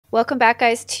Welcome back,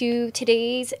 guys, to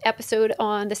today's episode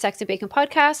on the Sex and Bacon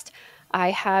podcast.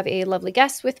 I have a lovely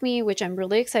guest with me, which I'm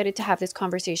really excited to have this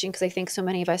conversation because I think so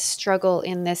many of us struggle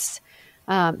in this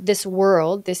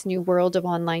world, this new world of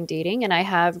online dating. And I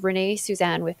have Renée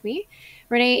Suzanne with me.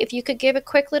 Renée, if you could give a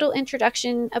quick little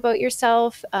introduction about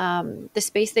yourself, the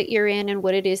space that you're in, and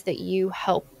what it is that you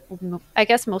help, I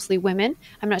guess, mostly women.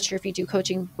 I'm not sure if you do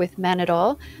coaching with men at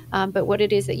all, but what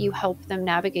it is that you help them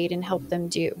navigate and help them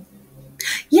do.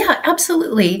 Yeah,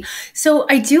 absolutely. So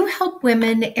I do help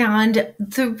women, and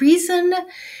the reason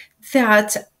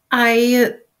that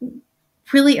I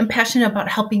really am passionate about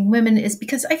helping women is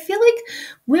because I feel like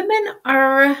women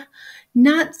are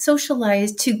not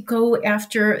socialized to go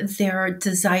after their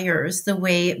desires the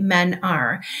way men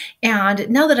are. And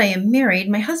now that I am married,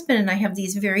 my husband and I have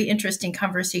these very interesting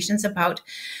conversations about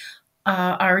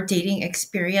our dating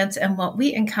experience and what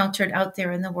we encountered out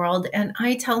there in the world. And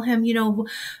I tell him,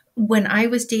 when I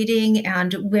was dating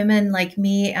and women like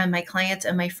me and my clients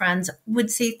and my friends would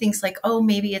say things like, oh,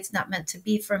 maybe it's not meant to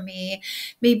be for me.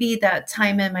 Maybe that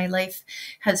time in my life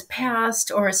has passed,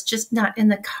 or it's just not in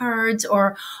the cards,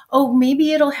 or, oh,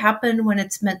 maybe it'll happen when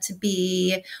it's meant to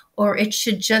be, or it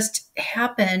should just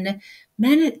happen.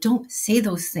 Men don't say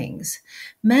those things.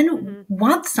 Men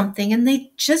want something and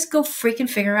they just go freaking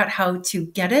figure out how to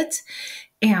get it.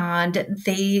 And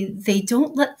they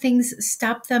don't let things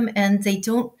stop them, and they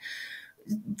don't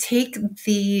take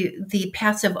the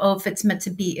passive, oh, if it's meant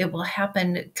to be, it will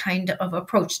happen kind of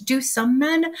approach. Do some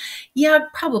men? Yeah,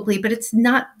 probably, but it's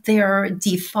not their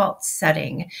default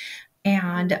setting.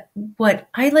 And what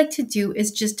I like to do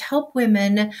is just help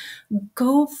women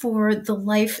go for the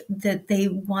life that they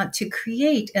want to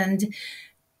create and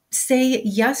say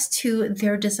yes to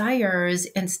their desires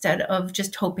instead of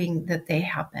just hoping that they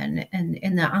happen. And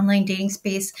in the online dating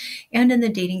space and in the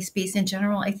dating space in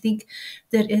general, I think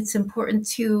that it's important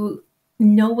to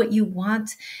know what you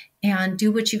want and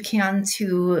do what you can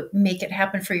to make it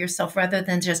happen for yourself, rather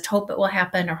than just hope it will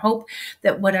happen, or hope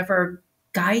that whatever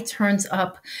guy turns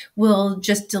up will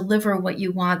just deliver what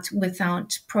you want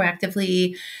without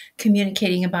proactively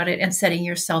communicating about it and setting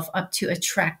yourself up to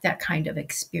attract that kind of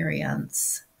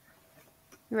experience.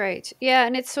 Right. Yeah,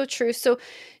 and it's so true. So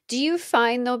do you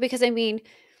find though, because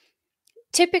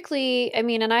typically,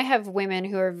 and I have women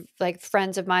who are like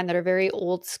friends of mine that are very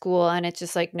old school, and it's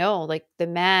just like, no, like the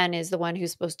man is the one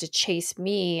who's supposed to chase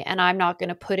me and I'm not going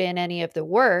to put in any of the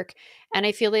work. And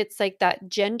I feel it's like that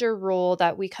gender role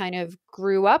that we kind of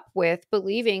grew up with,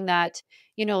 believing that,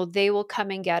 they will come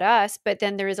and get us. But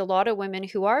then there is a lot of women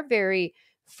who are very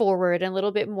forward and a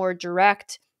little bit more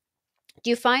direct. Do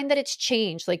you find that it's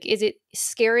changed? Like, is it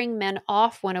scaring men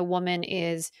off when a woman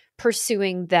is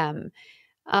pursuing them?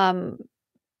 Um,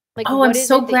 like, Oh, I'm what is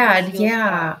so it that you glad. feel? Yeah.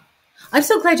 Yeah. I'm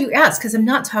so glad you asked, because I'm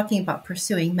not talking about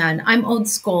pursuing men. I'm old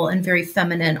school and very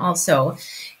feminine also.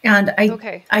 And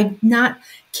Okay. I not,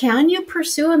 can you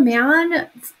pursue a man?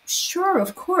 Sure,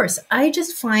 of course. I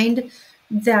just find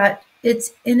that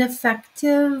it's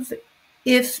ineffective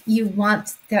if you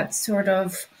want that sort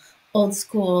of old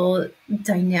school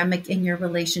dynamic in your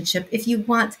relationship. If you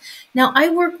want, now I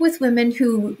work with women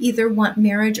who either want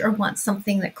marriage or want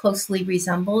something that closely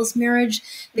resembles marriage.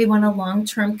 They want a long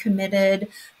term committed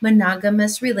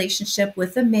monogamous relationship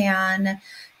with a man.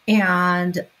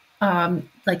 And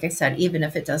like I said, even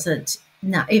if it doesn't,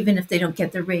 not even if they don't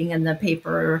get the ring and the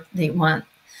paper, they want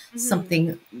Hmm.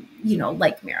 something,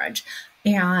 like marriage.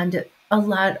 And a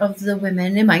lot of the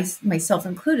women, and myself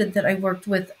included, that I worked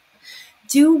with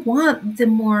do want the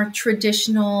more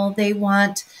traditional. They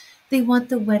want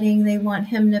the wedding, they want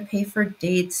him to pay for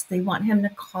dates, they want him to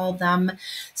call them.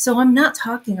 So I'm not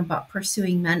talking about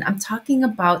pursuing men. I'm talking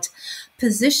about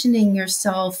positioning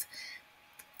yourself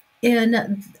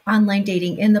in online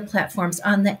dating, in the platforms,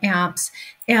 on the apps,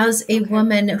 as a Okay.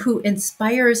 woman who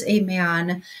inspires a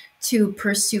man to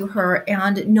pursue her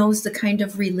and knows the kind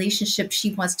of relationship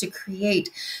she wants to create,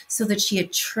 so that she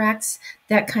attracts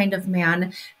that kind of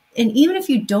man. And even if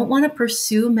you don't want to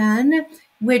pursue men,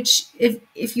 which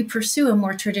if you pursue a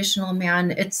more traditional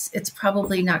man, it's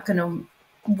probably not going to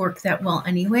work that well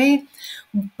anyway.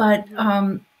 But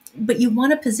Hmm. but you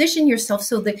want to position yourself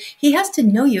so that he has to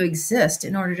know you exist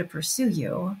in order to pursue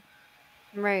you.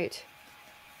 Right.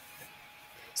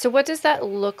 So what does that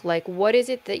look like? What is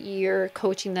it that you're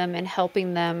coaching them and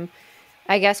helping them,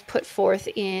 I guess, put forth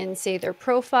in, say, their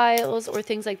profiles or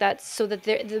things like that, so that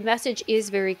the message is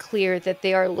very clear that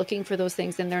they are looking for those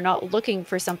things and they're not looking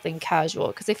for something casual?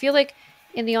 Because I feel like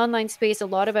in the online space, a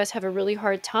lot of us have a really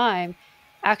hard time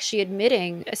actually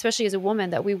admitting, especially as a woman,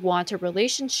 that we want a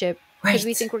relationship because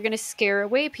we Right. think we're going to scare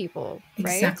away people,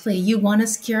 right? Exactly. You want to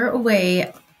scare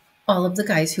away all of the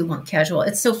guys who want casual.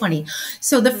 It's so funny.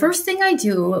 So the Mm, first thing I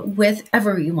do with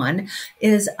everyone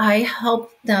is I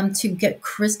help them to get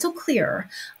crystal clear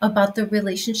about the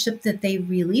relationship that they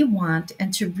really want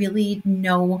and to really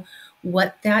know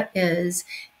what that is,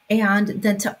 and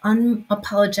then to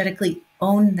unapologetically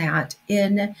own that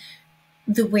in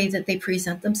the way that they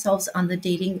present themselves on the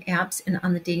dating apps and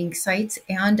on the dating sites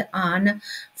and on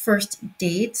first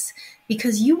dates,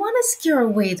 because you want to scare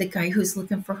away the guy who's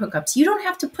looking for hookups. You don't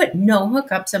have to put no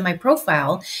hookups on my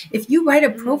profile. If you write a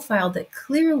mhm, profile that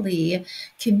clearly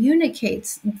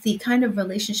communicates the kind of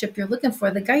relationship you're looking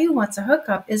for, the guy who wants a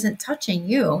hookup isn't touching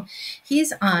you.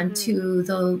 He's on mhm,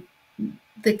 to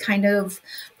the kind of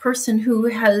person who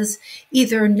has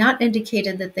either not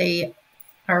indicated that they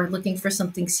are looking for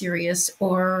something serious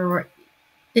or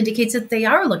indicates that they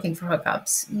are looking for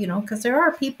hookups, because there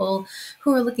are people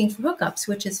who are looking for hookups,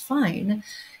 which is fine.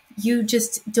 You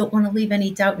just don't want to leave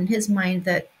any doubt in his mind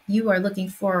that you are looking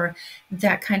for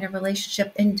that kind of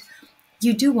relationship. And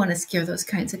you do want to scare those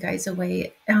kinds of guys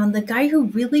away. And the guy who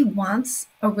really wants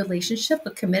a relationship,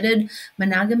 a committed,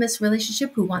 monogamous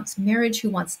relationship, who wants marriage, who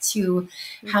wants to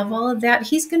have mhm. all of that,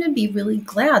 he's going to be really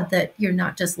glad that you're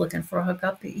not just looking for a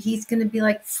hookup. He's going to be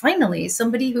like, finally,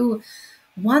 somebody who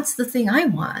wants the thing I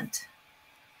want.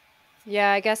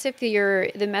 Yeah, I guess if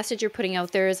the message you're putting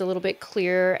out there is a little bit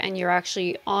clearer and you're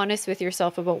actually honest with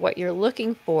yourself about what you're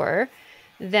looking for,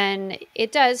 then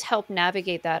it does help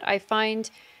navigate that. I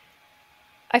find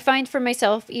for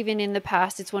myself, even in the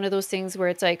past, it's one of those things where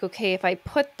it's like, okay, if I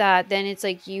put that, then it's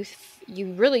like you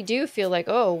really do feel like,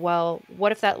 oh, well,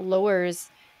 what if that lowers,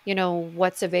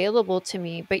 what's available to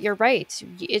me? But you're right.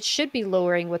 It should be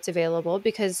lowering what's available,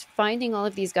 because finding all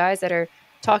of these guys that are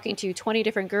talking to 20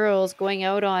 different girls, going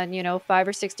out on, 5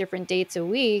 or 6 different dates a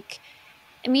week,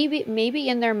 maybe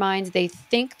in their minds they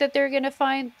think that they're going to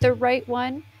find the right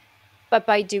one, but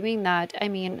by doing that, I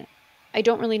mean, I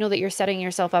don't really know that you're setting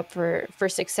yourself up for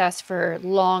success for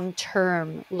long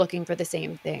term looking for the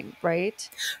same thing, right?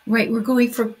 Right, we're going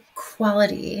for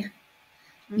quality.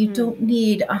 You Mhm. don't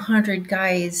need 100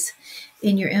 guys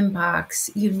in your inbox.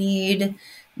 You need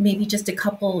maybe just a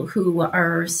couple who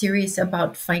are serious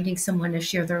about finding someone to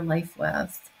share their life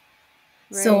with.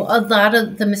 So Right. a lot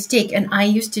of the mistake, and I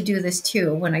used to do this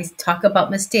too when I talk about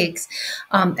mistakes.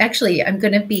 Actually, I'm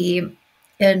going to be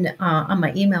in on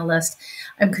my email list.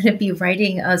 I'm going to be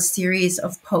writing a series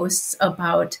of posts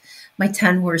about my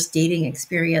 10 worst dating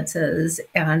experiences,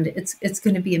 and it's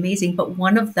going to be amazing. But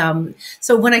one of them,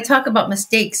 so when I talk about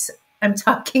mistakes, I'm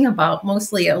talking about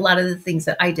mostly a lot of the things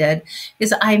that I did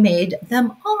is I made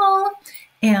them all,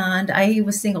 and I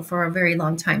was single for a very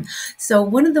long time. So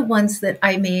one of the ones that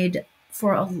I made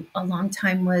for a long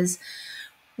time was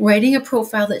writing a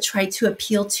profile that tried to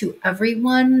appeal to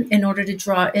everyone in order to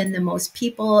draw in the most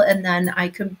people, and then I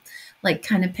could like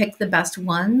kind of pick the best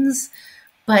ones.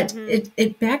 But Mhm.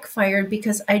 it backfired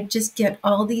because I'd just get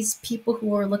all these people who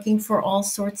were looking for all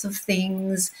sorts of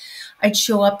things. I'd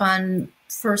show up on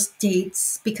first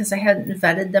dates because I hadn't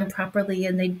vetted them properly,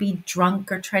 and they'd be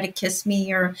drunk or try to kiss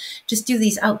me or just do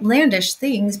these outlandish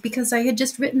things because I had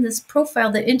just written this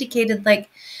profile that indicated like,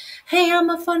 hey, I'm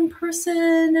a fun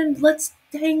person and let's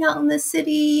hang out in the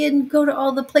city and go to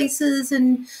all the places,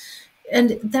 and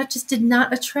that just did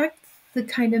not attract the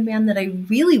kind of man that I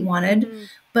really wanted. Mhm.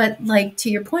 But like to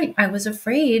your point, I was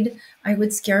afraid I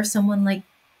would scare someone, like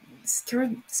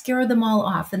scare them all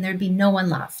off and there'd be no one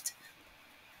left.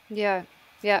 Yeah.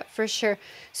 Yeah, for sure.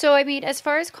 So I mean, as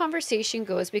far as conversation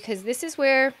goes, because this is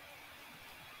where,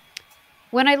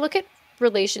 when I look at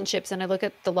relationships and I look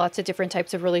at the lots of different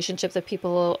types of relationships that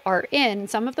people are in,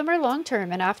 some of them are long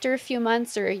term. And after a few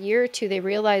months or a year or two, they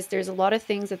realize there's a lot of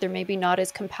things that they're maybe not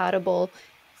as compatible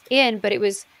in, but it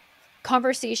was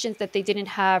conversations that they didn't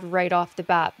have right off the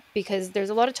bat, because there's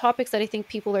a lot of topics that I think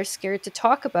people are scared to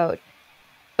talk about,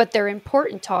 but they're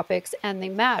important topics and they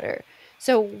matter.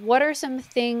 So, what are some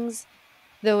things,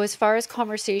 though, as far as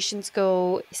conversations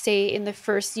go, say in the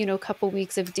first, couple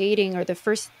weeks of dating or the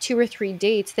first 2 or 3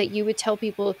 dates, that you would tell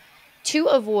people to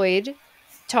avoid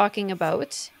talking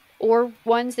about, or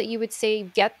ones that you would say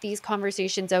get these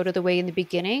conversations out of the way in the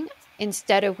beginning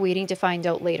instead of waiting to find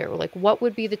out later? Like, what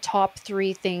would be the top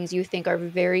 3 things you think are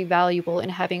very valuable in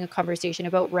having a conversation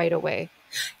about right away?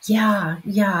 Yeah,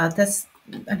 that's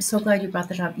I'm so glad you brought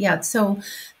that up. Yeah, so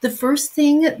the first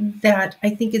thing that I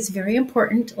think is very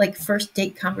important, like first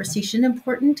date conversation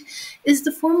important, is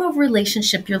the form of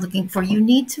relationship you're looking for. You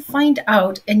need to find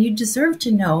out and you deserve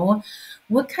to know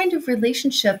what kind of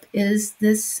relationship is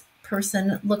this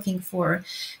person looking for?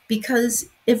 Because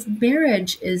if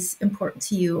marriage is important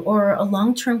to you or a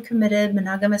long-term committed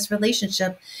monogamous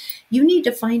relationship, you need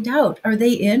to find out, are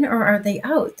they in or are they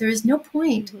out? There is no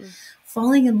point Hmm.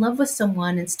 falling in love with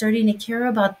someone and starting to care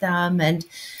about them and,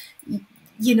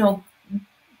 you know,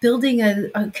 building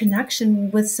a connection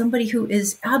with somebody who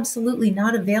is absolutely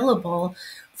not available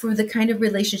for the kind of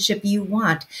relationship you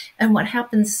want. And what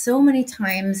happens so many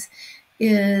times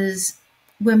is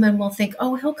women will think,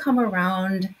 oh, he'll come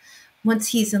around once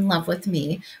he's in love with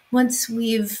me, once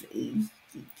we've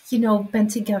been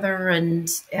together and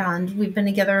we've been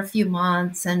together a few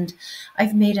months and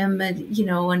I've made him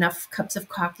enough cups of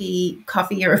coffee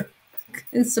or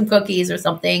some cookies or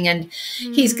something, and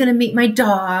he's going Hmm. to meet my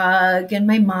dog and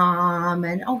my mom,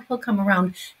 and oh, he'll come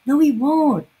around. No, he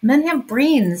won't. Men have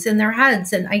brains in their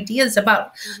heads and ideas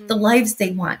about the Hmm. lives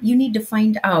they want. You need to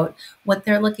find out what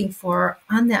they're looking for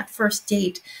on that first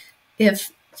date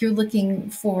if you're looking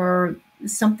for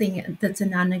something that's a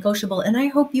non-negotiable. And I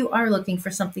hope you are looking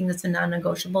for something that's a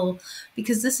non-negotiable,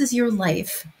 because this is your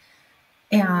life.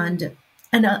 Hmm.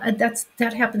 And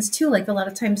that happens too. Like a lot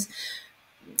of times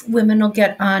women will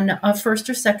get on a first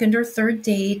or second or third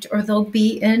date, or they'll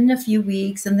be in a few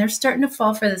weeks and they're starting to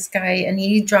fall for this guy, and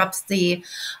he drops the,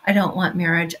 I don't want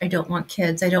marriage, I don't want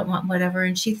kids, I don't want whatever.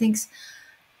 And she thinks,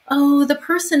 oh, the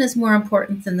person is more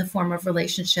important than the form of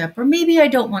relationship, or maybe I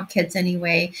don't want kids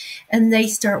anyway. And they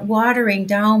start watering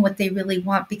down what they really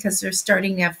want because they're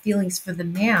starting to have feelings for the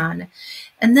man.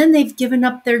 And then they've given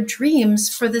up their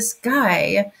dreams for this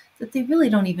guy that they really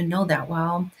don't even know that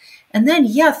well. And then,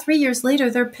 yeah, 3 years later,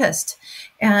 they're pissed,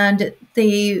 and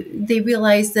they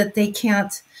realize that they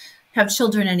can't have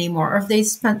children anymore, or if they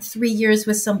spent 3 years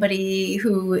with somebody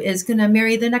who is going to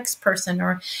marry the next person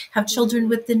or have children Hmm.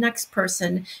 with the next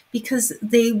person, because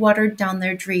they watered down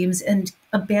their dreams and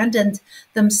abandoned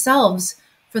themselves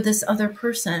for this other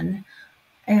person.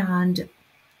 And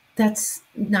that's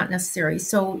not necessary.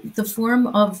 So the form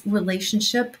of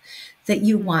relationship that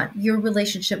you Hmm. want, your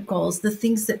relationship goals, the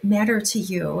things that matter to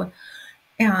you.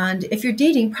 And if you're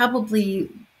dating, probably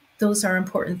those are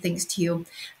important things to you.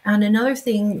 And another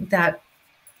thing that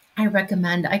I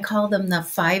recommend, I call them the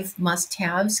 5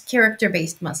 must-haves,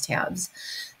 character-based must-haves.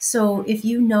 So if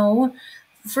you know,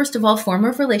 first of all, form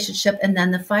of relationship, and then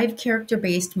the 5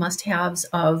 character-based must-haves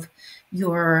of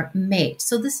your mate.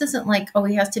 So this isn't like, oh,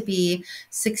 he has to be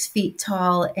 6 feet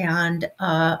tall and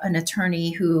an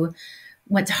attorney who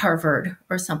went to Harvard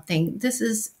or something. This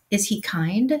is he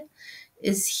kind?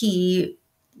 Is he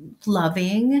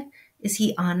loving? Is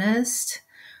he honest?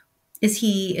 Is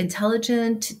he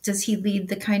intelligent? Does he lead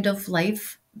the kind of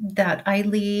life that I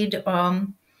lead?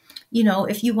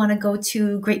 If you want to go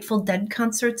to Grateful Dead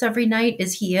concerts every night,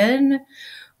 is he in?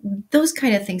 Those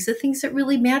kind of things, the things that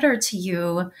really matter to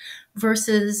you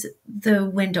versus the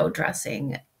window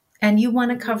dressing. And you want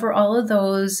to Hmm. cover all of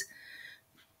those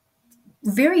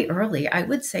very early, I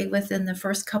would say within the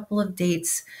first couple of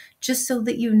dates, just so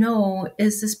that you know,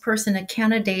 is this person a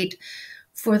candidate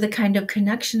for the kind of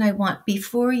connection I want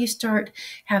before you start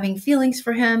having feelings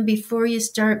for him, before you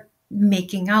start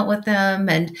making out with them.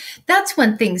 And that's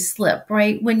when things slip,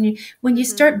 right? When you Hmm.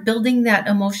 start building that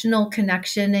emotional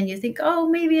connection and you think, oh,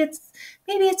 maybe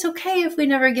it's okay if we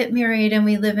never get married and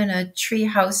we live in a tree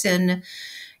house in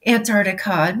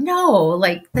Antarctica. No,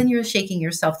 like then you're shaking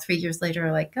yourself 3 years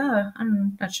later, like, oh,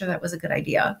 I'm not sure that was a good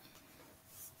idea.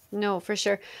 No, for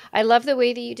sure. I love the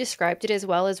way that you described it as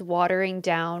well as watering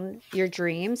down your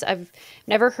dreams. I've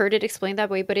never heard it explained that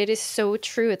way, but it is so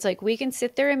true. It's like we can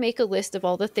sit there and make a list of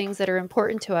all the things that are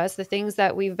important to us, the things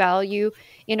that we value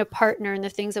in a partner, and the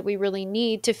things that we really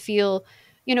need to feel,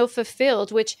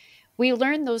 fulfilled, which we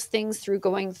learn those things through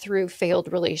going through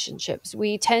failed relationships.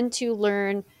 We tend to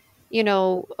learn,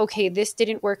 okay, this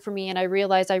didn't work for me, and I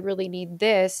realize I really need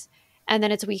this, and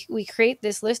then it's we create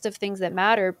this list of things that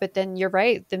matter, but then you're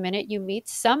right, the minute you meet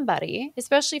somebody,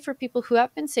 especially for people who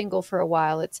have been single for a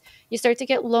while, it's you start to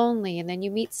get lonely, and then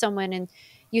you meet someone and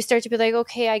you start to be like,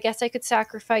 okay, I guess I could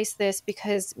sacrifice this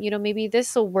because maybe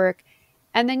this will work.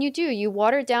 And then you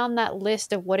water down that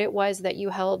list of what it was that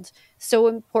you held so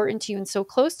important to you and so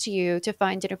close to you to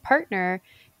find in a partner,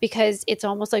 because it's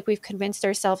almost like we've convinced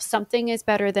ourselves something is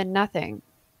better than nothing,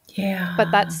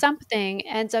 but that Yeah. something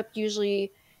ends up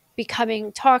usually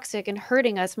becoming toxic and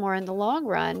hurting us more in the long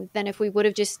run than if we would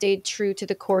have just stayed true to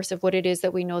the course of what it is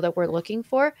that we know that we're looking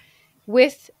for,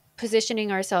 with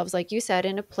positioning ourselves, like you said,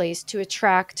 in a place to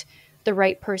attract the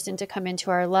right person to come into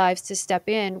our lives to step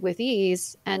in with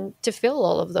ease and to fill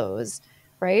all of those,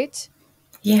 right?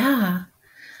 Yeah.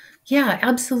 Yeah,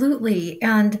 absolutely.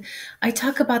 And I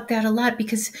talk about that a lot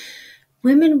because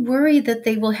women worry that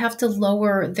they will have to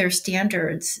lower their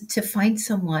standards to find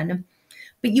someone,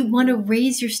 but you want to Mhm.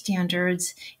 raise your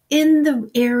standards in the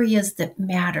areas that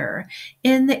matter,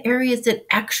 in the areas that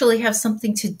actually have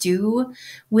something to do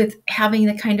with having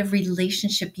the kind of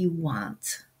relationship you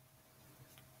want.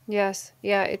 Yes.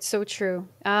 Yeah, it's so true.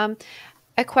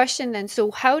 A question then.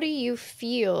 So how do you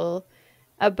feel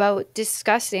about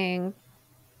discussing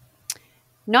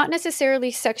not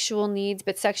necessarily sexual needs,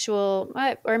 but sexual,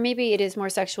 or maybe it is more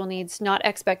sexual needs, not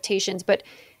expectations, but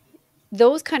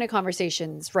those kind of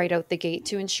conversations right out the gate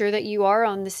to ensure that you are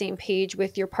on the same page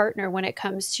with your partner when it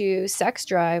comes to sex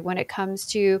drive, when it comes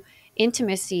to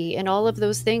intimacy and all of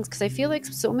those things. Because I feel like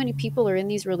so many people are in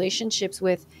these relationships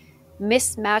with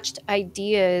mismatched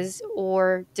ideas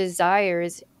or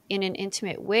desires in an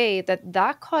intimate way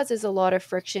that causes a lot of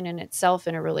friction in itself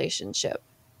in a relationship.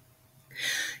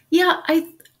 Yeah,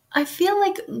 I feel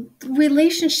like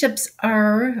relationships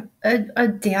are a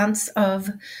dance of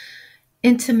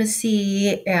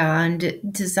intimacy and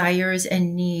desires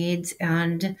and needs,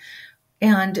 and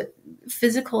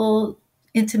physical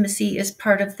intimacy is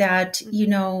part of that,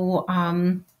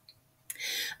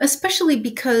 especially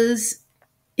because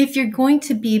if you're going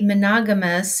to be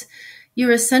monogamous,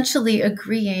 you're essentially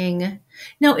agreeing.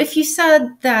 Now, if you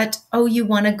said that, oh, you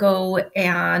want to go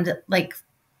and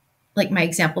like my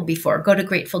example before, go to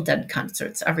Grateful Dead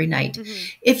concerts every night. Hmm.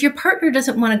 If your partner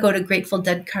doesn't want to go to Grateful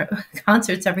Dead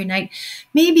concerts every night,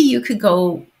 maybe you could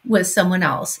go with someone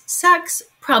else. Sex,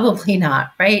 probably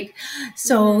not, right? Hmm.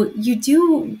 So you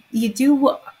do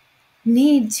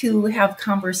need to have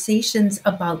conversations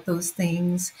about those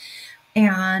things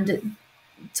and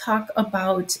talk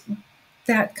about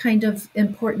that kind of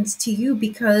importance to you,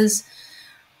 because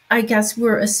I guess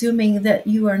we're assuming that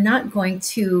you're going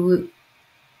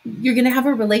to have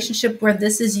a relationship where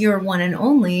this is your one and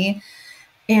only.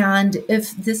 And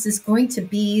if this is going to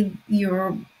be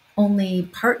your only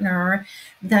partner,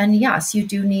 then yes, you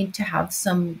do need to have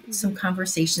some Hmm.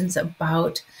 conversations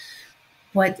about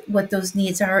what those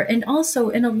needs are. And also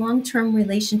in a long-term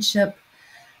relationship,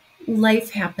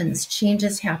 life happens,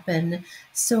 changes happen.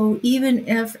 So even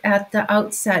if at the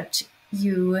outset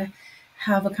you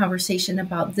have a conversation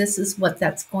about this is what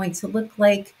that's going to look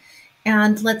like,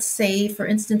 and let's say, for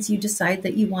instance, you decide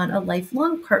that you want a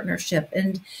lifelong partnership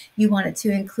and you want it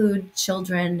to include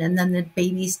children, and then the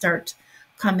babies start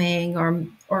coming,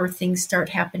 or things start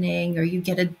happening, or you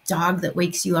get a dog that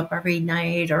wakes you up every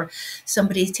night, or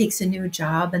somebody takes a new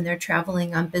job and they're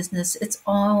traveling on business. It's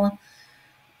all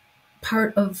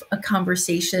part of a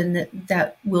conversation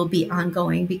that will be Hmm.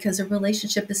 ongoing, because a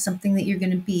relationship is something that you're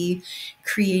going to be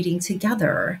creating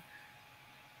together.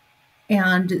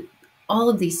 And all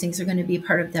of these things are going to be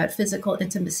part of that physical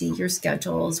intimacy, your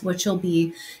schedules, what you'll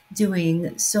be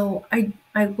doing. So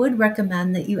I would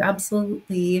recommend that you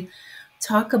absolutely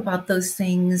talk about those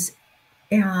things,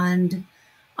 and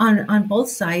on both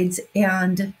sides.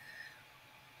 And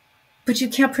but you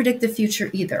can't predict the future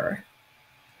either,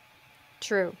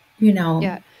 True. you know.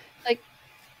 Yeah. Like,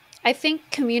 I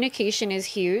think communication is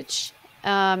huge.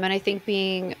 And I think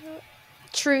being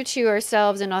true to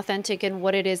ourselves and authentic in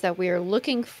what it is that we are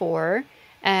looking for.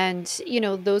 And,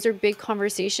 those are big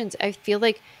conversations. I feel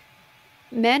like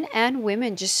men and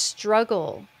women just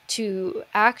struggle to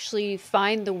actually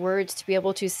find the words to be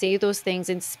able to say those things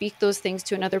and speak those things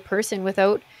to another person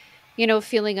without,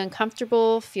 feeling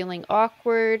uncomfortable, feeling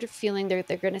awkward, feeling they're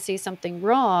going to say something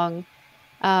wrong.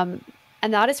 Um,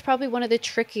 and that is probably one of the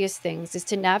trickiest things is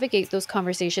to navigate those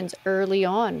conversations early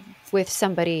on with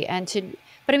somebody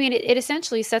but I mean, it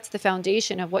essentially sets the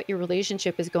foundation of what your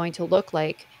relationship is going to look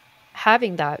like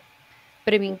having that.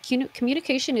 But I mean,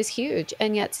 communication is huge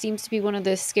and yet seems to be one of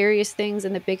the scariest things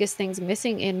and the biggest things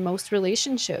missing in most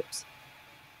relationships.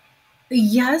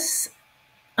 Yes,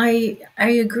 I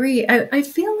agree. I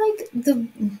feel like the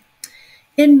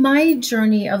in my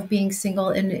journey of being single,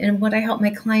 and what I help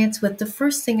my clients with, the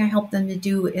first thing I help them to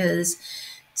do is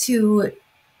to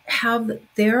have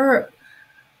their,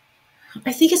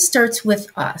 I think it starts with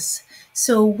us.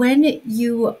 So when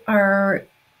you are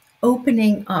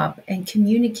opening up and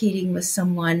communicating with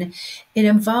someone, it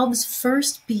involves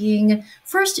first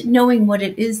knowing what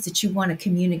it is that you want to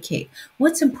communicate.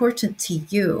 What's important to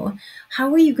you?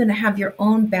 How are you going to have your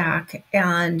own back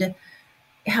and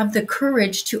have the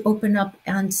courage to open up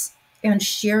and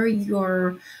share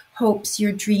your hopes,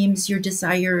 your dreams, your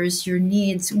desires, your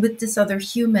needs with this other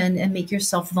human, and make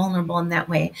yourself vulnerable in that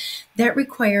way? That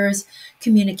requires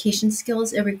communication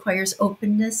skills. It requires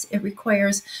openness. It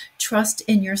requires trust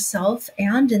in yourself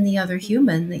and in the other Mhm.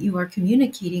 human that you are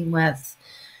communicating with.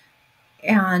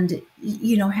 and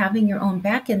having your own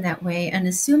back in that way, and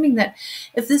assuming that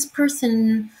if this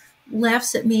person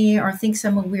laughs at me or thinks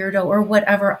I'm a weirdo or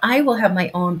whatever, I will have my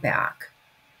own back.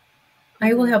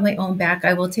 I will Mhm. have my own back.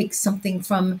 I will take something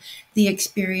from the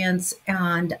experience,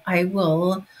 and I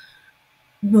will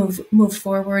move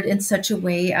forward in such a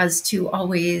way as to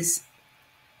always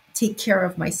take care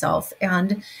of myself.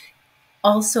 And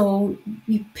also,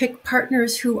 you pick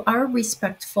partners who are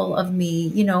respectful of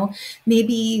me.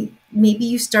 Maybe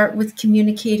you start with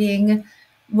communicating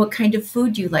what kind of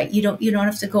food you like. You don't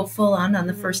have to go full on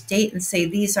the Mhm. first date and say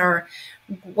these are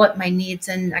what my needs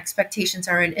and expectations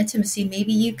are in intimacy.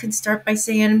 Maybe you can start by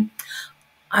saying,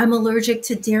 I'm allergic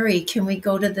to dairy. Can we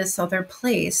go to this other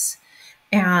place?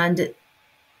 And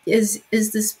is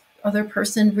this other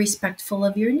person respectful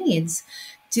of your needs?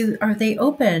 Are they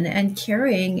open and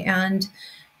caring and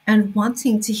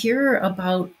wanting to hear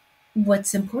about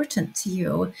what's important to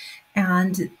you?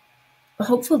 And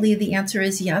hopefully the answer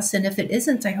is yes. And if it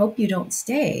isn't, I hope you don't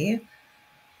stay.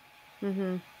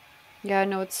 Mhm. Yeah,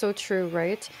 no, it's so true,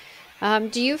 right?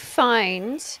 Do you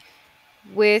find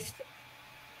with,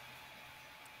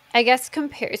 I guess,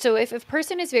 compare, so if a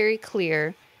person is very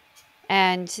clear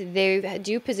and they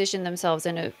do position themselves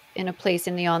in a place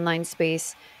in the online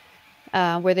space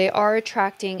where they are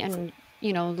attracting and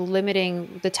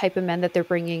limiting the type of men that they're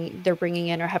bringing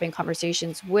in or having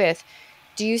conversations with,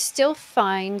 do you still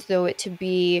find though it to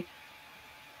be,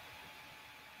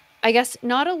 I guess,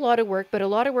 not a lot of work, but a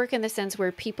lot of work in the sense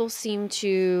where people seem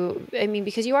to, I mean,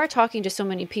 because you are talking to so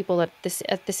many people at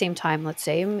the same time, let's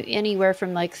say anywhere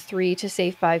from like 3 to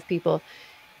say 5 people.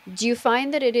 Do you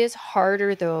find that it is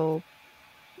harder though,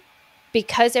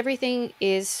 because everything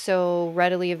is so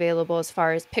readily available as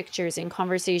far as pictures and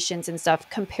conversations and stuff,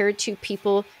 compared to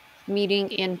people meeting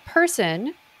in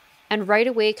person and right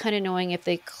away kind of knowing if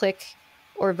they click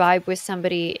or vibe with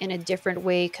somebody in a different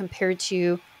way, compared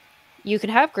to, you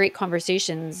can have great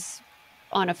conversations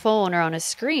on a phone or on a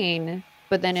screen,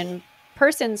 but then in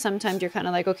person, sometimes you're kind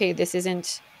of like, okay, this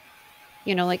isn't,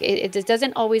 like it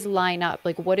doesn't always line up.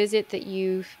 Like, what is it that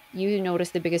you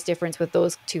notice the biggest difference with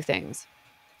those two things?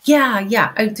 Yeah,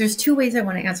 yeah. There's two ways I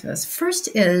want to answer this. First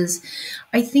is,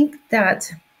 I think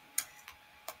that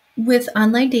with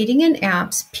online dating and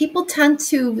apps, people tend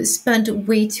to spend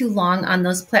way too long on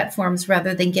those platforms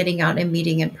rather than getting out and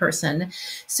meeting in person.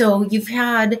 So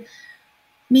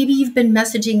maybe you've been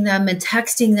messaging them and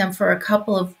texting them for a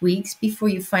couple of weeks before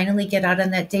you finally get out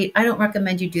on that date. I don't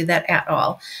recommend you do that at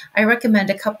all. I recommend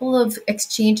a couple of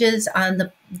exchanges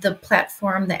on the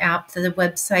platform, the app, the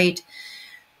website,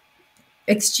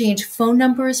 exchange phone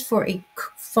numbers for a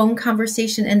phone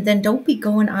conversation, and then don't be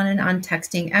going on and on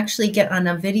texting. Actually get on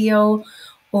a video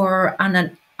or on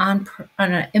an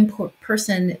in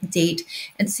person date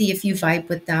and see if you vibe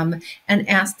with them, and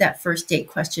ask that first date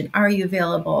question. Are you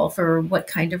available for what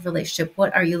kind of relationship?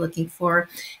 What are you looking for?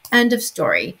 End of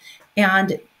story.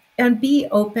 And be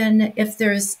open if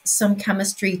there's some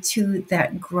chemistry to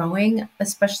that growing,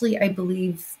 especially I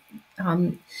believe,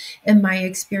 um, in my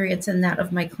experience and that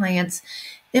of my clients,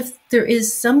 if there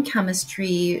is some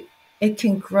chemistry, it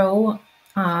can grow,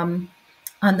 um,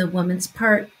 on the woman's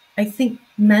part. I think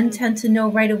men Mhm. tend to know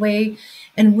right away.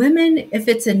 And women, if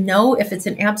it's a no, if it's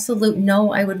an absolute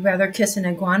no, I would rather kiss an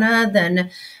iguana than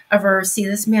ever see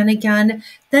this man again,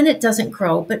 then it doesn't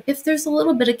grow. But if there's a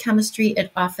little bit of chemistry,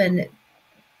 it often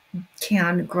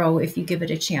can grow if you give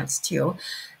it a chance to.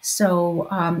 So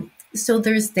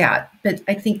there's that. But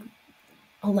I think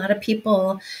a lot of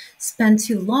people spend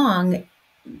too long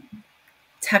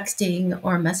texting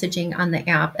or messaging on the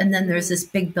app, and then there's Mhm. this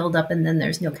big buildup, and then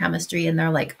there's no chemistry, and they're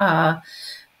like,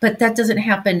 but that doesn't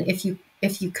happen if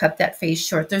you cut that phase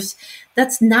short.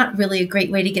 That's not really a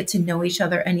great way to get to know each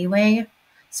other anyway.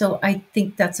 So I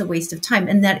think that's a waste of time,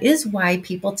 and that is why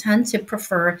people tend to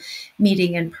prefer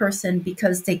meeting in person,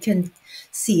 because they can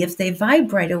see if they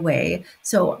vibe right away.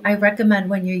 So I Mhm. recommend,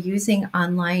 when you're using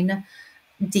online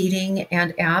dating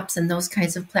and apps and those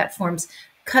kinds of platforms,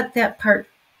 cut that part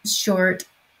short.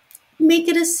 Make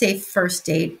it a safe first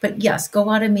date, but yes,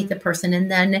 go out and meet Mhm. the person,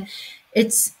 and then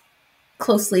it's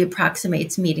closely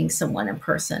approximates meeting someone in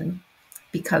person,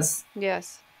 because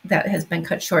Yes. that has been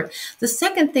cut short. The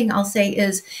second thing I'll say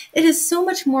is, it is so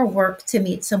much more work to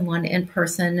meet someone in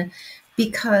person,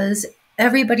 because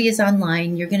everybody is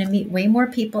online. You're going to meet way more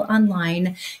people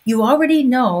online. You already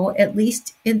know, at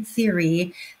least in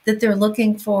theory, that they're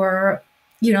looking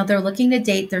to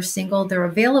date, they're single, they're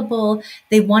available,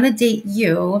 they want to date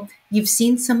you. You've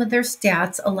seen some of their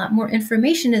stats. A lot more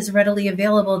information is readily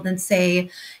available than,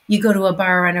 say, you go to a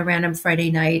bar on a random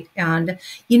Friday night. And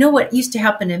you know what used to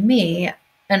happen to me,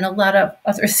 and a lot of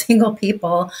other single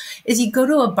people, is you go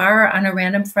to a bar on a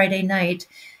random Friday night,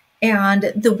 and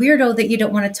the weirdo that you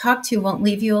don't want to talk to won't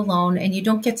leave you alone, and you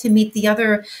don't get to meet the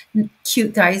other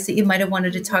cute guys that you might have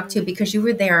wanted to talk to because you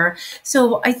were there.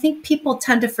 So I think people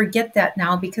tend to forget that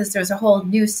now because there's a whole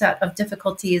new set of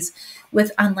difficulties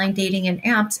with online dating and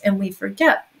apps, and we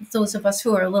forget, those of us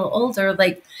who are a little older,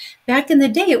 like back in the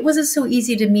day it wasn't so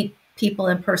easy to meet people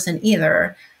in person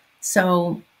either.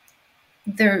 So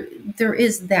there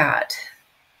is that.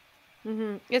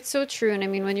 It's so true. And I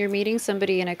mean, when you're meeting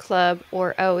somebody in a club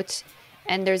or out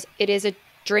and it is a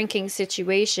drinking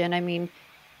situation, I mean,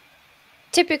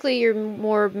 typically you're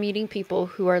more meeting people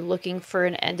who are looking for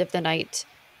an end of the night,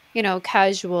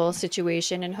 casual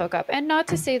situation and hookup. And not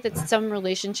to say that some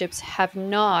relationships have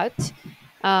not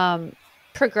um,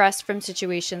 progressed from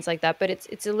situations like that, but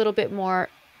it's a little bit more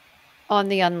on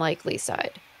the unlikely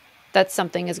side that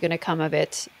something is going to come of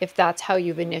it if that's how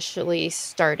you've initially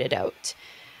started out.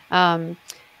 Um,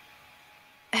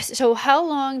 so how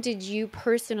long did you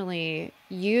personally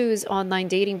use online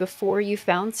dating before you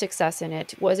found success in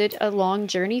it? Was it a long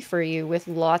journey for you with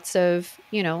lots of,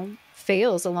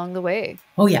 fails along the way?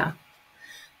 Oh yeah.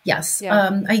 Yes.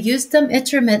 Yeah. I used them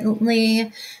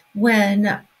intermittently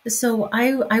when, so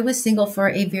I was single for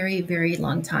a very, very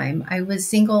long time. I was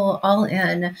single all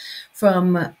in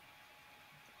from,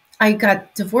 I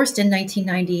got divorced in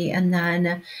 1990, and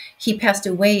then he passed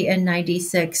away in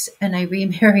 96, and I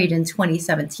remarried in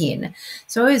 2017.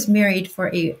 So I was married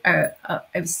for I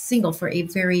was single for a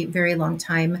very, very long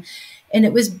time. And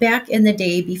it was back in the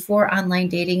day before online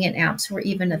dating and apps were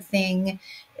even a thing.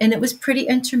 And it was pretty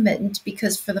intermittent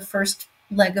because for the first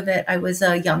leg of it, I was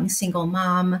a young single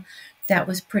mom. That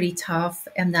was pretty tough.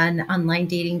 And then online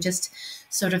dating just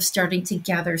sort of starting to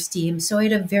gather steam. So I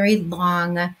had a very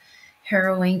long,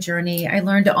 harrowing journey. I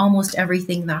learned almost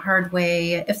everything the hard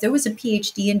way. If there was a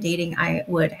PhD in dating, I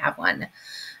would have one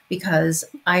because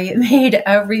I made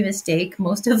every mistake,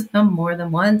 most of them more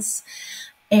than once.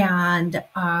 And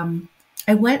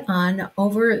I went on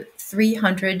over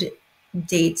 300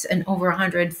 dates and over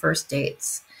 100 first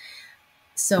dates.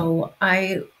 So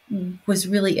I was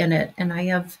really in it, and I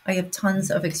have tons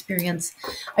of experience.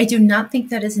 I do not think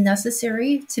that is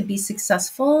necessary to be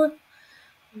successful.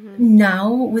 Hmm.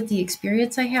 Now, with the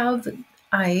experience I have,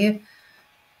 I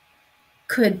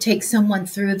could take someone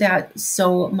through that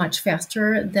so much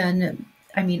faster than,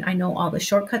 I mean, I know all the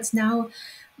shortcuts now,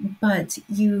 but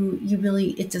you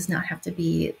really, it does not have to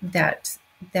be that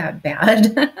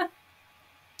bad.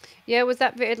 Yeah, was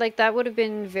that very, like, that would have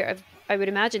been very, I would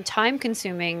imagine, time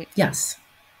consuming Yes.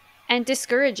 and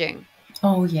discouraging.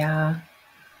 Oh yeah.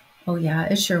 Oh yeah,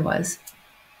 it sure was.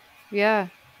 Yeah,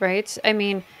 right. I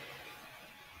mean,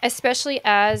 especially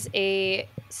as a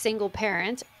single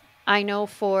parent, I know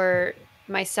for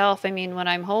myself, I mean, when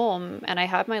I'm home and I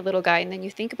have my little guy, and then you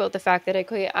think about the fact that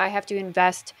I have to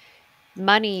invest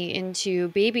money into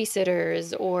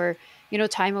babysitters or,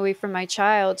 time away from my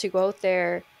child to go out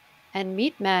there and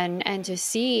meet men and to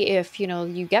see if,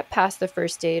 you get past the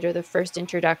first date or the first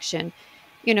introduction,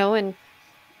 and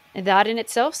that in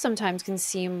itself sometimes can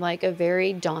seem like a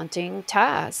very daunting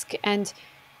task. And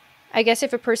I guess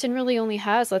if a person really only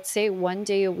has, let's say, one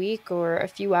day a week or a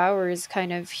few hours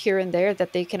kind of here and there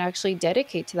that they can actually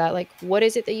dedicate to that, like, what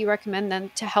is it that you recommend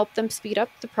them to help them speed up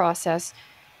the process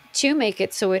to make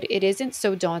it so it isn't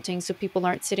so daunting, so people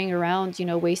aren't sitting around,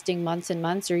 wasting months and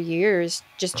months or years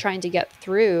just trying to get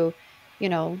through, you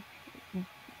know,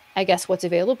 I guess what's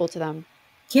available to them.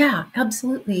 Yeah,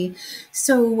 absolutely.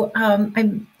 So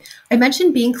I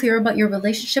mentioned being clear about your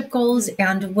relationship goals Mhm.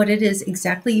 and what it is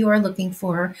exactly you are looking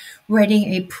for,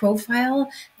 writing a profile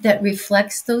that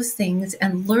reflects those things,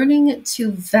 and learning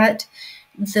to vet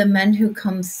the men who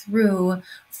come through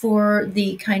for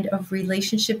the kind of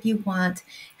relationship you want,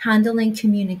 handling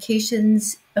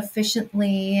communications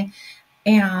efficiently,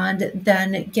 and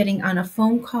then getting on a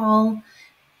phone call Mhm.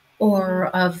 or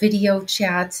a video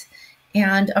chat,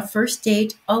 and a first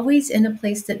date always in a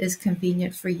place that is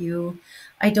convenient for you.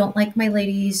 I don't like my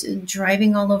ladies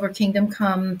driving all over Kingdom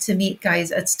Come to meet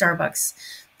guys at Starbucks.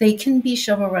 They can be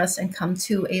chivalrous and come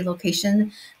to a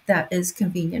location that is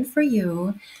convenient for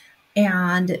you,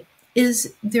 and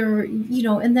is there,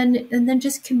 and then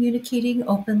just communicating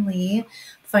openly,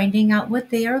 finding out what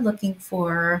they are looking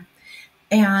for.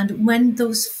 And when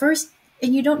those first,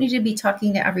 and you don't need to be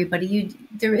talking to everybody,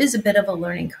 there is a bit of a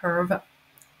learning curve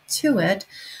to it.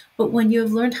 But when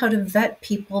you've learned how to vet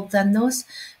people, then those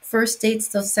first dates,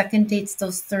 those second dates,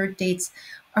 those third dates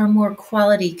are more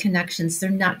quality connections. They're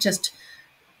not just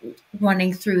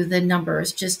running through the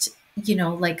numbers, just,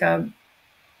 like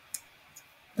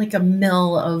a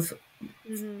mill of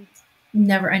Mhm.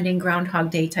 never ending Groundhog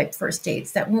Day type first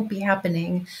dates. That won't be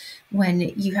happening when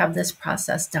you have this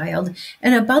process dialed.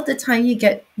 And about the time you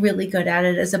get really good at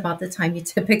it is about the time you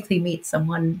typically meet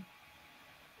someone.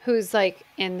 Who's, like,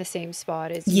 in the same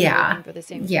spot as you, Yeah. looking for the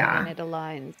same thing, and Yeah. it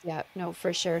aligns. Yeah, no,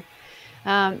 for sure.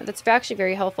 That's actually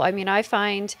very helpful. I mean, I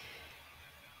find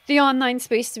the online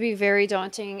space to be very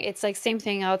daunting. It's like same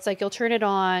thing out. It's like you'll turn it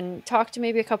on, talk to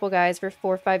maybe a couple guys for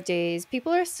 4 or 5 days.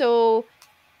 People are so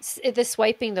the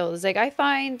swiping those. Like I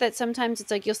find that sometimes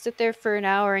it's like you'll sit there for an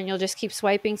hour and you'll just keep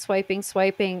swiping, swiping,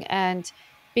 swiping, and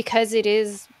because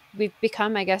we've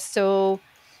become, I guess, so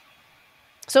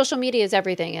social media is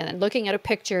everything, and looking at a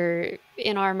picture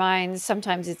in our minds,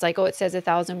 sometimes it's like, oh, it says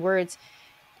 1,000 words.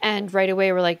 And right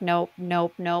away, we're like, nope,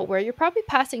 nope, no, where you're probably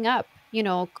passing up,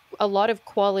 a lot of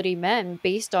quality men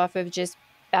based off of just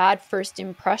bad first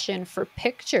impression for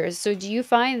pictures. So do you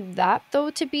find that, though,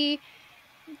 to be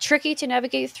tricky to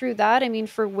navigate through that? I mean,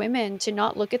 for women to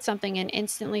not look at something and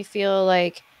instantly feel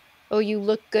like, oh, you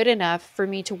look good enough for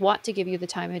me to want to give you the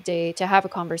time of day to have a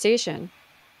conversation.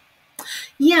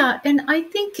 Yeah. And I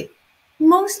think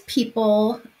most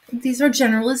people, these are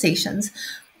generalizations.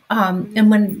 Hmm. And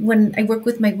when I work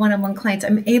with my one-on-one clients,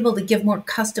 I'm able to give more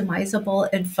customizable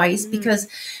advice Hmm. because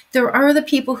there are the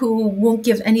people who won't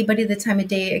give anybody the time of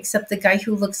day except the guy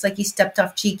who looks like he stepped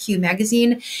off GQ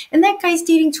magazine, and that guy's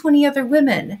dating 20 other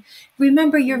women.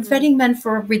 Remember, you're Hmm. vetting men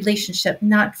for a relationship,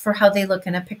 not for how they look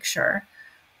in a picture,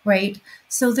 right?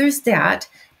 So there's that.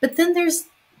 But then there's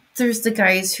the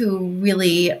guys who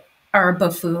really are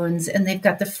buffoons and they've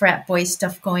got the frat boy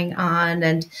stuff going on,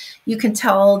 and you can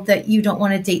tell that you don't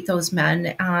want to date those men,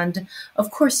 and of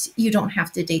course you don't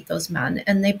have to date those men,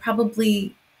 and they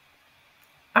probably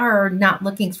are not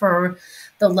looking for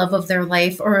the love of their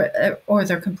life, or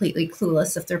they're completely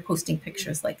clueless if they're posting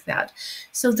pictures like that.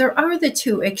 So there are the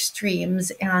two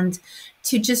extremes, and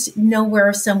to just know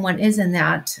where someone is in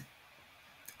that,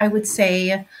 I would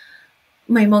say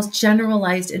my most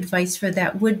generalized advice for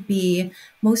that would be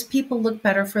most people look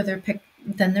better for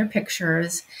than their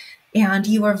pictures, and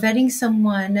you are Hmm. vetting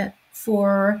someone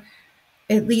for,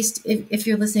 at least if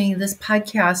you're listening to this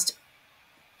podcast,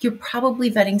 you're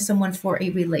probably vetting someone for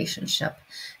a relationship,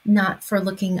 not for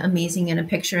looking amazing in a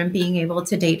picture and being able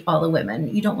to date all the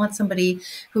women. You don't want somebody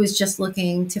who is just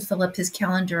looking to fill up his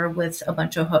calendar with a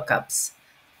bunch of hookups.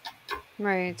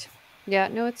 Right. Yeah,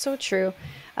 no, it's so true.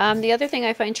 The other thing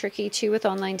I find tricky too with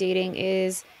online dating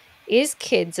is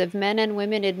kids, of men and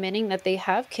women admitting that they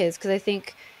have kids, because I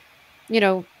think, you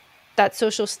know, that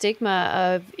social stigma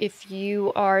of, if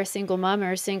you are a single mom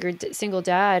or a single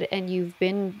dad and you've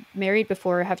been married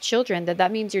before or have children,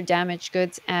 that means you're damaged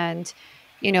goods. And,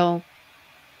 you know,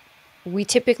 we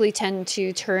typically tend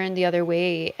to turn the other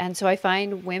way. And so I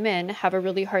find women have a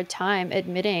really hard time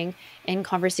admitting in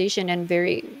conversation and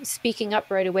very speaking up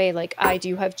right away, like, I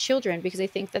do have children, because I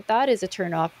think that is a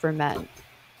turn off for men,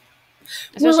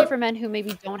 especially Well, for men who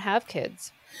maybe don't have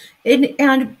kids.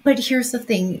 but here's the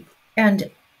thing,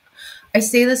 and I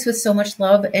say this with so much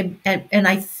love, and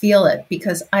I feel it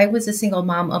because I was a single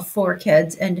mom of four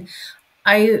kids, and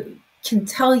I can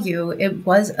tell you it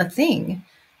was a thing.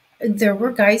 There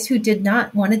were guys who did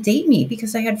not want to date me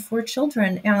because I had four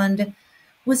children. And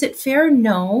was it fair?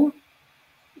 No.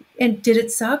 And did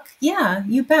it suck? Yeah,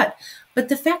 you bet. But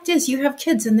the fact is, you have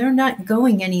kids and they're not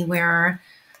going anywhere.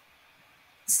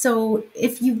 So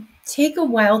if you take a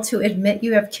while to admit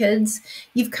you have kids,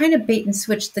 you've kind of bait and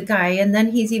switched the guy, and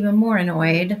then he's even more Mm.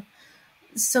 annoyed.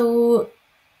 So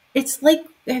it's like,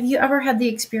 have you ever had the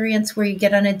experience where you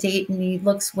get on a date and he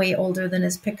looks way older than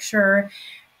his picture?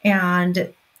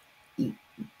 And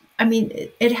I mean,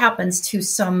 it happens to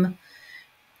some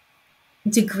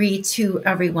degree to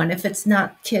everyone. If it's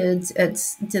not kids,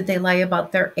 it's, did they lie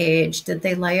about their age? Did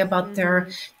they lie about their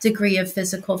Mhm. degree of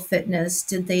physical fitness?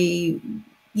 Did they,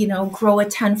 grow a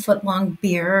 10-foot long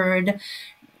beard?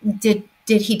 Did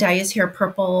he dye his hair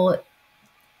purple?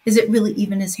 Is it really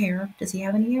even his hair? Does he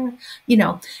have any hair? You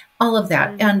know, all of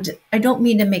that. Mhm. And I don't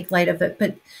mean to make light of it,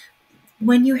 but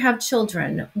when you have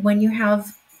children, when you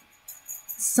have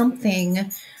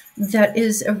something that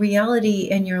is a reality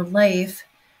in your life,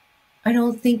 I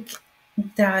don't think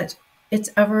that it's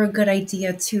ever a good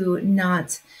idea to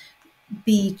not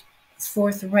be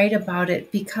forthright about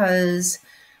it, because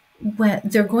when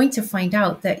they're going to find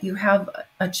out that you have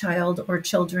a child or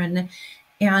children,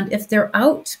 and if they're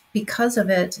out because of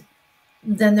it,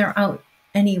 then they're out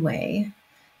anyway,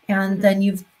 and then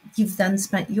Mhm. you've then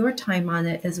spent your time on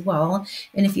it as well.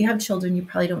 And if you have children, you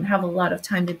probably don't have a lot of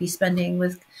time to be spending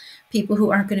with people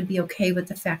who aren't going to be okay with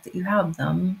the fact that you have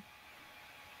them.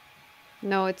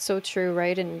 No, it's so true,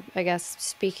 right? And I guess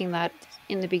speaking that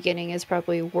in the beginning is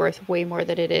probably worth way more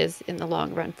than it is in the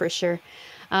long run, for sure.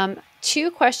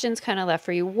 Two questions kind of left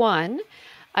for you. One,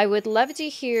 I would love to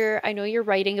hear, I know you're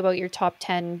writing about your top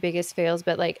 10 biggest fails,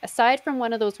 but like aside from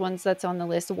one of those ones that's on the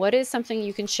list, what is something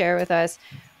you can share with us?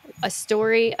 A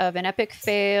story of an epic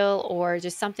fail or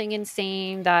just something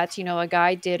insane that, a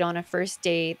guy did on a first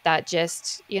date that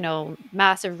just,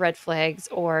 massive red flags,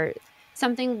 or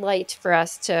something light for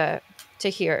us to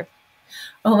hear.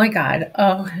 Oh my God.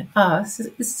 Oh,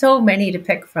 so many to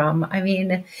pick from. I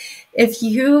mean, if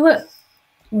you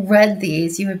read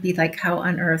these, you would be like, how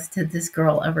on earth did this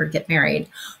girl ever get married?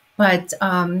 But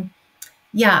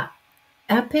yeah,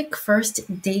 epic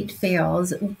first date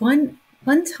fails. One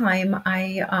time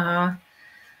I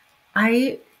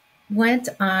went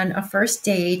on a first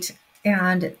date,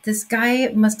 and this guy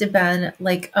must have been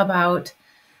like about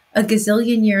a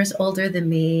gazillion years older than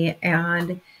me,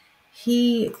 and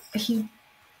he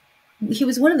he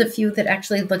was one of the few that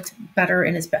actually looked better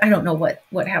in his. I don't know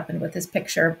what happened with his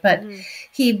picture, but Mhm.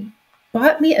 he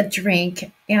bought me a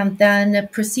drink and then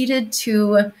proceeded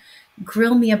to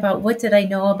grill me about what did I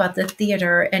know about the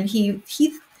theater, and he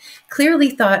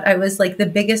clearly thought I was like the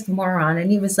biggest moron,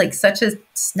 and he was like such a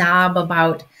snob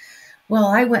about, well,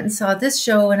 I went and saw this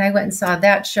show and I went and saw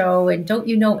that show, and don't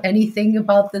you know anything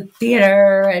about the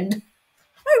theater? And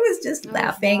I was just Oh,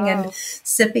 laughing and wow.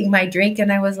 sipping my drink,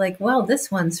 and I was like, well, this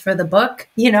one's for the book,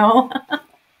 you know?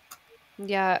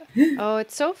 Yeah. Oh,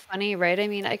 it's so funny, right? I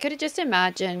mean, I could just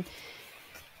imagine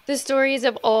the stories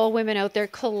of all women out there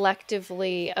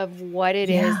collectively of what it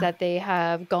is Yeah. that they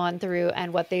have gone through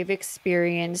and what they've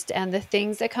experienced and the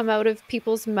things that come out of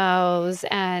people's mouths.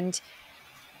 And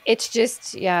it's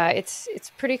just, yeah, it's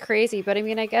pretty crazy. But I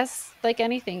mean, I guess like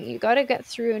anything, you got to get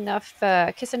through enough,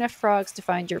 kiss enough frogs to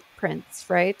find your prince,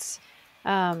 right?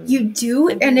 You do,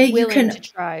 And be and willing to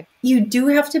try. you do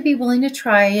have to be willing to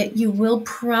try it. You will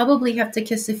probably have to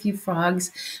kiss a few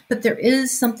frogs, but there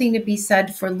is something to be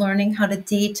said for learning how to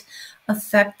date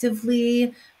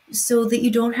effectively so that you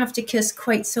don't have to kiss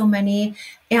quite so many.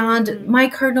 And Hmm. my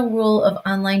cardinal rule of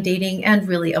online dating and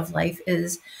really of life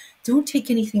is don't take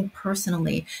anything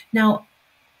personally. Now,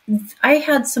 I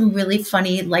had some really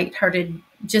funny, lighthearted,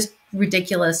 just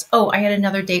ridiculous. Oh, I had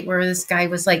another date where this guy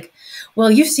was like, "Well,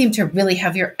 you seem to really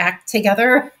have your act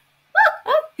together."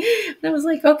 And I was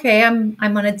like, "Okay, I'm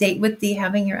on a date with the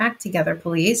having your act together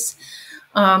police."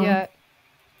 Um, Yeah.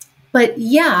 but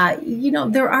yeah,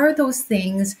 there are those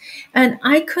things, and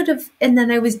I could have, and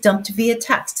then I was dumped via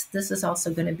text. This is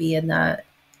also going to be in the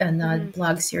Hmm.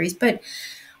 blog series, but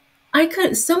I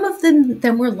could some of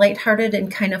them were lighthearted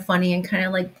and kind of funny and kind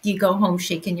of like you go home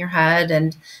shaking your head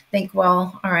and think,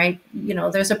 well, all right,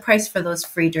 there's a price for those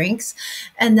free drinks.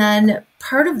 And then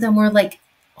part of them were like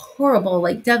horrible,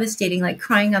 like devastating, like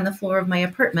crying on the floor of my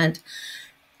apartment.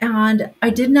 And I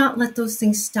did not let those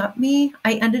things stop me.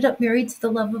 I ended up married to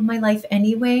the love of my life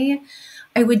anyway.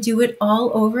 I would do it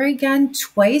all over again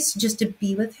twice just to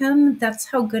be with him. That's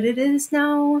how good it is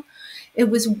now. It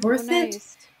was Oh, worth it.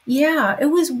 nice. Yeah, it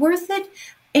was worth it.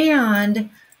 And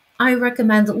I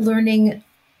recommend learning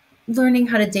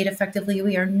how to date effectively.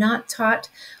 We are not taught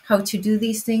how to do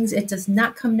these things. It does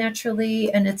not come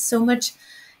naturally, and it's so much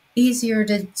easier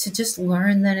to just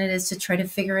learn than it is to try to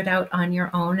figure it out on your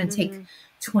own and take Hmm.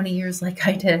 20 years like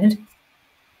I did.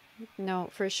 No,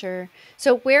 for sure.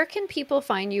 So, where can people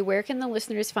find you? Where can the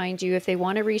listeners find you if they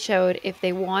want to reach out, if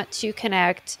they want to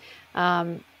connect,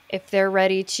 if they're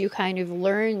ready to kind of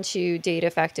learn to date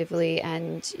effectively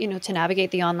and, to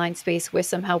navigate the online space with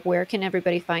some help? Where can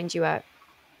everybody find you at?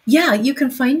 Yeah, you can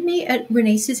find me at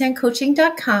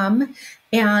reneesuzannecoaching.com,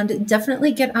 and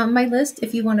definitely get on my list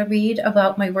if you want to read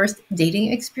about my worst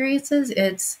dating experiences.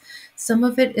 It's some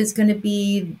of it is going to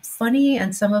be funny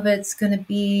and some of it's going to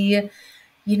be,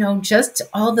 just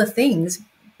all the things,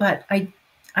 but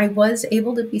I was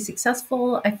able to be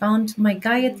successful. I found my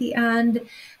guy at Mhm. the end,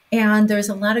 and there's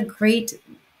a lot of great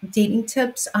dating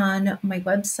tips on my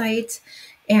website,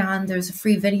 and there's a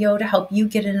free video to help you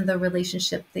get into the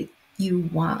relationship that you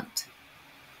want.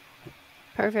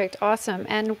 Perfect. Awesome.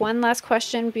 And one last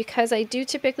question, because I do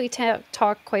typically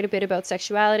talk quite a bit about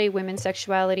sexuality, women's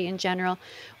sexuality in general.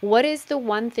 What is the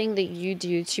one thing that you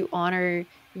do to honor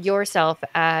yourself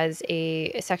as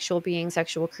a sexual being,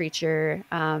 sexual creature,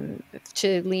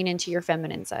 to lean into your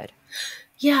feminine side?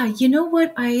 Yeah, you know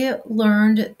what I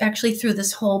learned actually through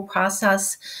this whole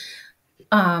process,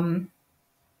 um,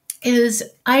 is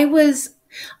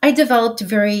I developed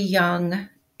very young,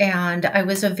 and I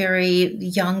was a very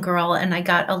young girl, and I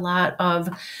got a lot of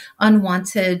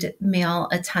unwanted male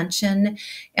attention,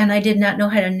 and I did not know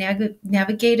how to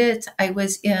navigate it. I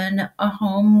was in a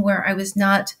home where I was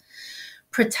not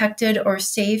protected or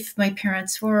safe. My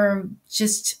parents were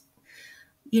just,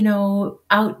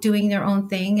 out doing their own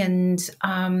thing, and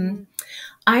Mm.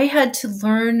 I had to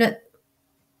learn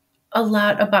a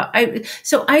lot about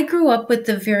I grew up with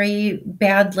the very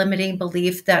bad limiting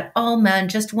belief that all men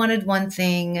just wanted one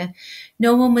thing.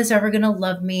 No one was ever going to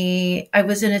love me. I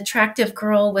was an attractive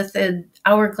girl with an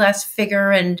hourglass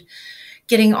figure and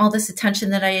getting all this attention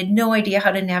that I had no idea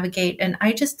how to navigate, and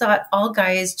I just thought all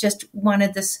guys just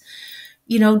wanted this,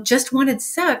 just wanted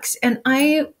sex, and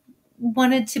I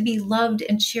wanted to be loved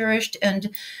and cherished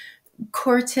and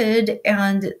courted,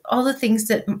 and all the things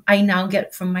that I now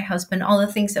get from my husband, all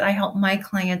the things that I help my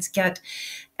clients get.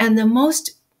 And the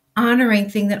most honoring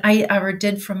thing that I ever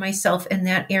did for myself in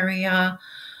that area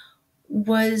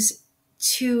was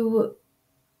to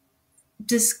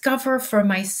discover for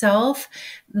myself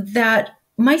that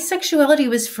my sexuality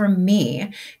was for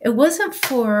me. It wasn't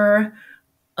for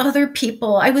other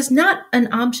people. I was not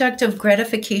an object of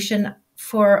gratification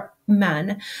for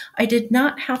men. I did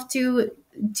not have to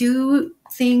do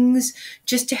things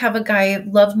just to have a guy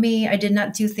love me. I did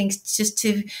not do things just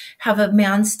to have a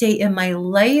man stay in my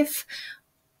life.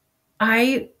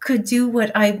 I could do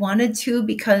what I wanted to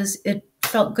because it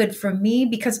felt good for me,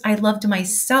 because I loved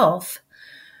myself.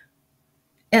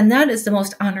 And that is the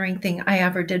most honoring thing I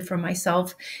ever did for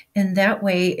myself in that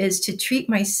way, is to treat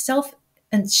myself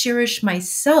and cherish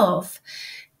myself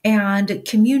and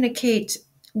communicate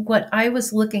what I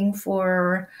was looking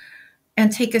for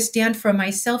and take a stand for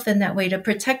myself in that way, to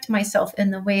protect myself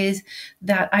in the ways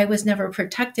that I was never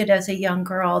protected as a young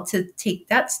girl, to take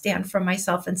that stand for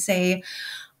myself and say,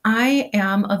 I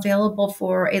am available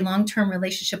for a long-term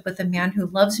relationship with a man who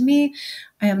loves me.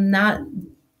 I am not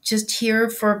just here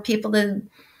for people to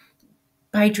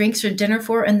buy drinks or dinner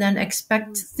for and then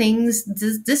expect things.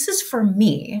 This is for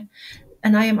me.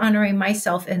 And I am honoring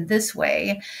myself in this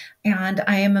way. And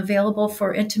I am available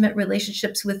for intimate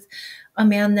relationships with a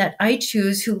man that I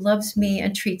choose, who loves me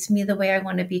and treats me the way I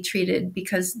want to be treated,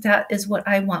 because that is what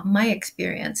I want my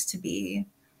experience to be.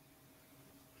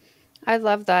 I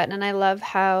love that, and I love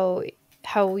how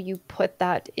you put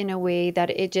that in a way that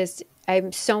it just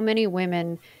I'm so many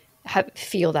women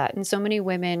feel that, and so many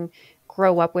women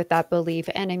grow up with that belief.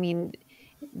 And I mean,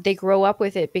 they grow up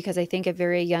with it because I think at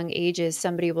very young ages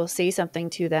somebody will say something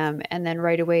to them, and then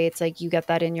right away it's like you get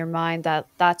that in your mind that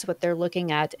that's what they're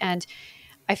looking at. And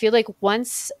I feel like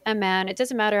once a man, it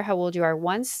doesn't matter how old you are,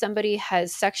 once somebody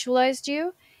has sexualized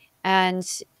you and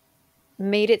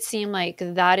made it seem like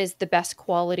that is the best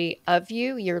quality of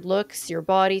you, your looks, your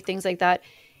body, things like that,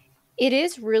 it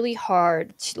is really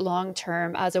hard long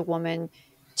term as a woman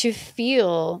to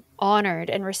feel honored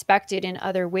and respected in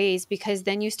other ways, because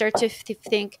then you start to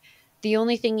think the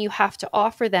only thing you have to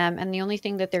offer them and the only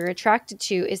thing that they're attracted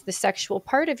to is the sexual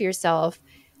part of yourself.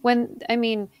 When, I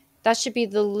mean, that should be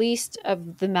the least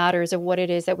of the matters of what it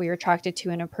is that we are attracted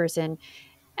to in a person.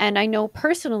 And I know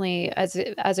personally as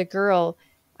a girl,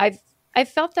 I've I've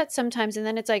felt that sometimes, and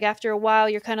then it's like after a while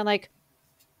you're kind of like,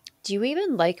 do you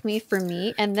even like me for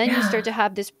me? And then you start Yeah. to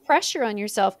have this pressure on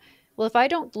yourself. Well, if I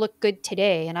don't look good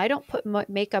today and I don't put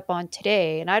makeup on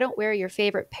today and I don't wear your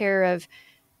favorite pair of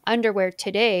underwear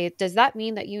today, does that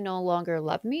mean that you no longer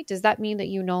love me? Does that mean that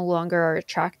you no longer are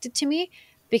attracted to me?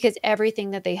 Because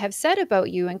everything that they have said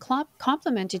about you and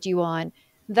complimented you on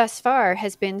thus far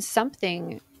has been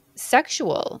something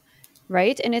sexual,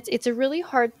 right? And it's a really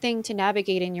hard thing to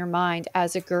navigate in your mind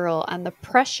as a girl, and the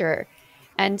pressure.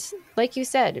 And like you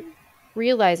said,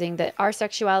 realizing that our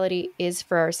sexuality is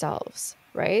for ourselves,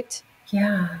 right?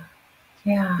 Yeah.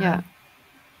 Yeah. Yeah.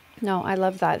 No, I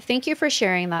love that. Thank you for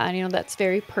sharing that. I know that's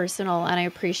very personal, and I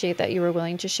appreciate that you were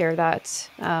willing to share that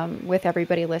with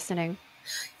everybody listening.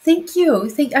 Thank you.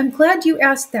 I'm glad you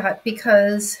asked that,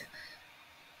 because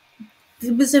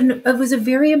it was a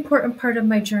very important part of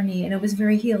my journey, and it was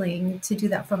very healing to do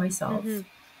that for Hmm. myself.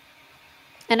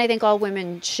 And I think all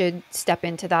women should step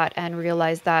into that and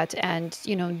realize that, and,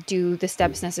 do the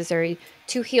steps necessary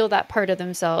to heal that part of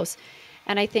themselves.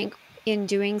 And I think in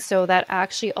doing so, that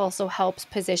actually also helps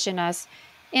position us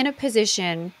in a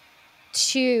position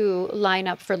to line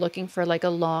up for looking for like a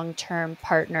long-term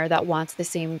partner that wants the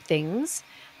same things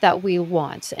that we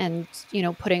want, and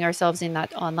putting ourselves in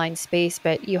that online space.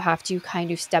 But you have to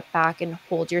kind of step back and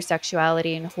hold your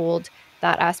sexuality and hold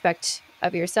that aspect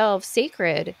of yourself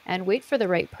sacred and wait for the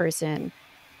right person,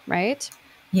 right?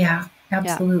 Yeah, Yeah,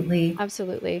 absolutely.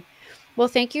 absolutely. Well,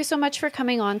 thank you so much for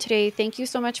coming on today. Thank you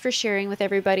so much for sharing with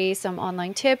everybody some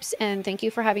online tips. And thank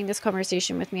you for having this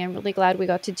conversation with me. I'm really glad we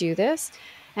got to do this.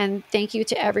 And thank you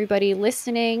to everybody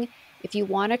listening. If you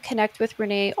want to connect with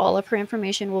Renee, all of her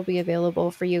information will be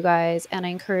available for you guys. And I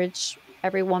encourage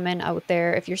every woman out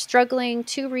there, if you're struggling,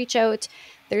 to reach out.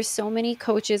 There's so many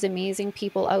coaches, amazing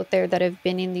people out there that have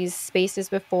been in these spaces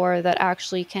before that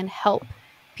actually can help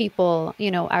people,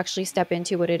 actually step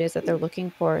into what it is that they're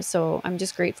looking for. So I'm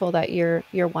just grateful that you're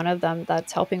one of them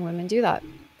that's helping women do that.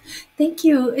 Thank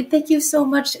you. Thank you so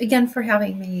much again for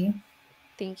having me.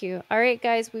 Thank you. All right,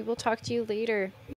 guys, we will talk to you later.